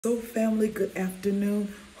So family, good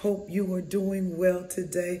afternoon. Hope you are doing well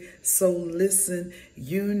today. So listen,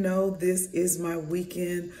 you know this is my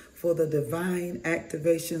weekend for the Divine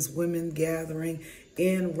Activations Women Gathering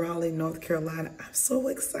in Raleigh, North Carolina. I'm so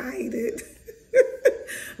excited.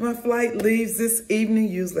 My flight leaves this evening.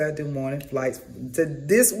 Usually I do morning flights. To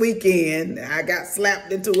this weekend, I got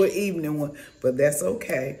slapped into an evening one, but that's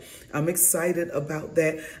okay. I'm excited about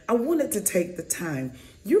that. I wanted to take the time.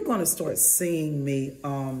 You're going to start seeing me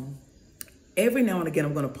every now and again.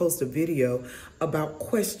 I'm going to post a video about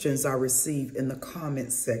questions I receive in the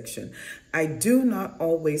comments section. I do not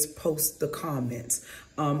always post the comments.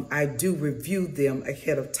 I do review them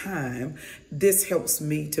ahead of time. This helps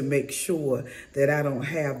me to make sure that I don't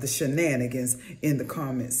have the shenanigans in the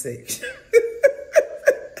comment section.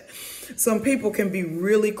 Some people can be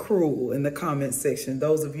really cruel in the comment section.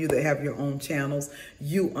 Those of you that have your own channels,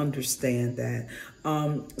 you understand that.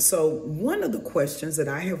 So one of the questions that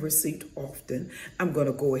I have received often, I'm going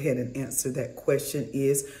to go ahead and answer that question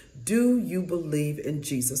is, do you believe in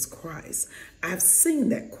Jesus Christ? I've seen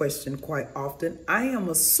that question quite often. I am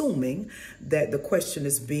assuming that the question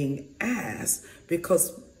is being asked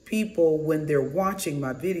because people, when they're watching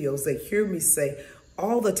my videos, they hear me say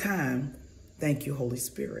all the time, thank you, Holy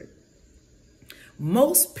Spirit.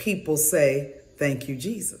 Most people say, thank you,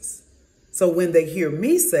 Jesus. So when they hear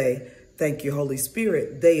me say, thank you, Holy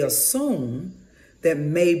Spirit, they assume that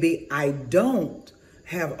maybe I don't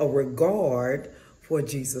have a regard for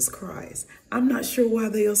Jesus Christ. I'm not sure why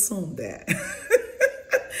they assume that.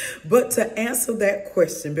 But to answer that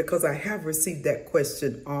question, because I have received that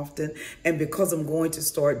question often, and because I'm going to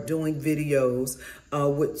start doing videos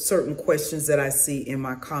with certain questions that I see in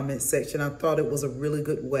my comment section, I thought it was a really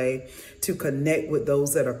good way to connect with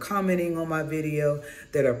those that are commenting on my video,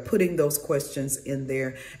 that are putting those questions in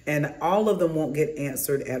there. And all of them won't get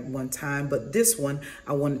answered at one time, but this one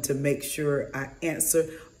I wanted to make sure I answer.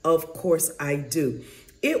 Of course I do.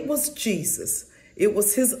 It was Jesus. It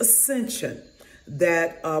was his ascension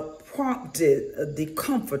that prompted the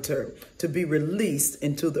Comforter to be released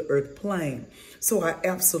into the earth plane. So I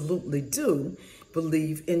absolutely do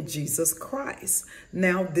believe in Jesus Christ.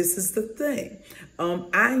 Now, this is the thing.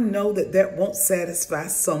 I know that that won't satisfy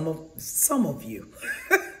some of you.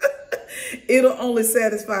 It'll only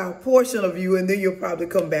satisfy a portion of you, and then you'll probably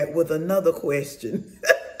come back with another question.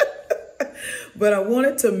 But I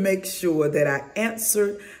wanted to make sure that I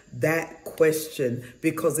answered that question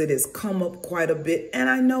because it has come up quite a bit. And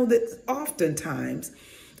I know that oftentimes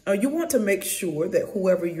you want to make sure that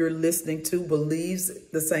whoever you're listening to believes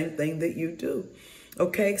the same thing that you do.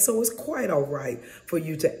 Okay, so it's quite all right for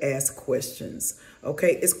you to ask questions.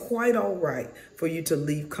 Okay, it's quite all right for you to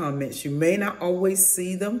leave comments. You may not always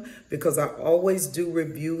see them because I always do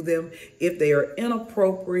review them. If they are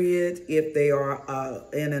inappropriate, if they are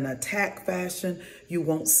in an attack fashion, you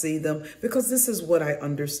won't see them because this is what I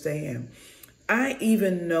understand. I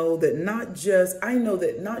even know that I know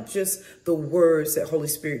that not just the words that Holy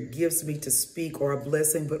Spirit gives me to speak are a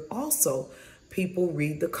blessing, but also people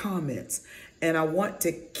read the comments. And I want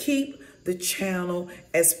to keep the channel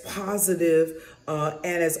as positive and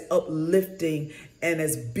as uplifting and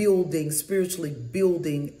as spiritually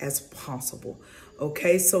building as possible.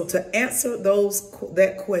 Okay, so to answer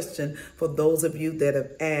that question for those of you that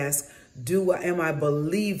have asked, am I a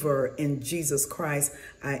believer in Jesus Christ?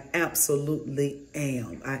 I absolutely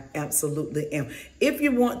am. I absolutely am. If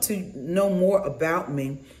you want to know more about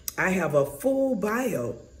me, I have a full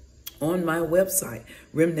bio on my website,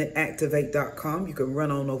 remnantactivate.com. You can run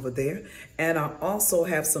on over there. And I also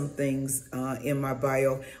have some things in my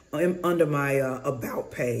bio under my about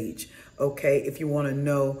page. Okay, if you want to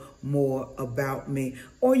know more about me,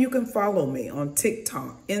 or you can follow me on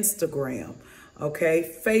TikTok, Instagram,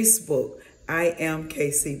 okay, Facebook. I am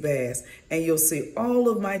KCBass, and you'll see all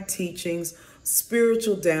of my teachings,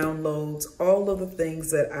 spiritual downloads, all of the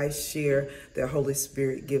things that I share that Holy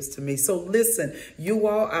Spirit gives to me. So listen, you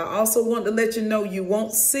all, I also want to let you know you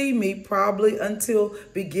won't see me probably until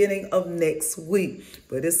beginning of next week.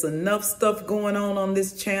 But it's enough stuff going on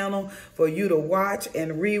this channel for you to watch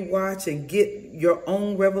and rewatch and get your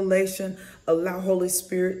own revelation. Allow Holy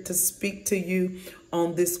Spirit to speak to you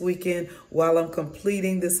on this weekend while I'm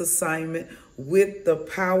completing this assignment with the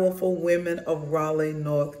powerful women of Raleigh,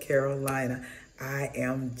 North Carolina. I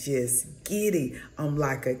am just giddy. I'm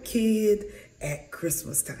like a kid at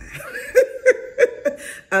Christmas time.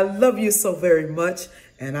 I love you so very much,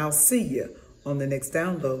 and I'll see you on the next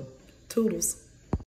download. Toodles.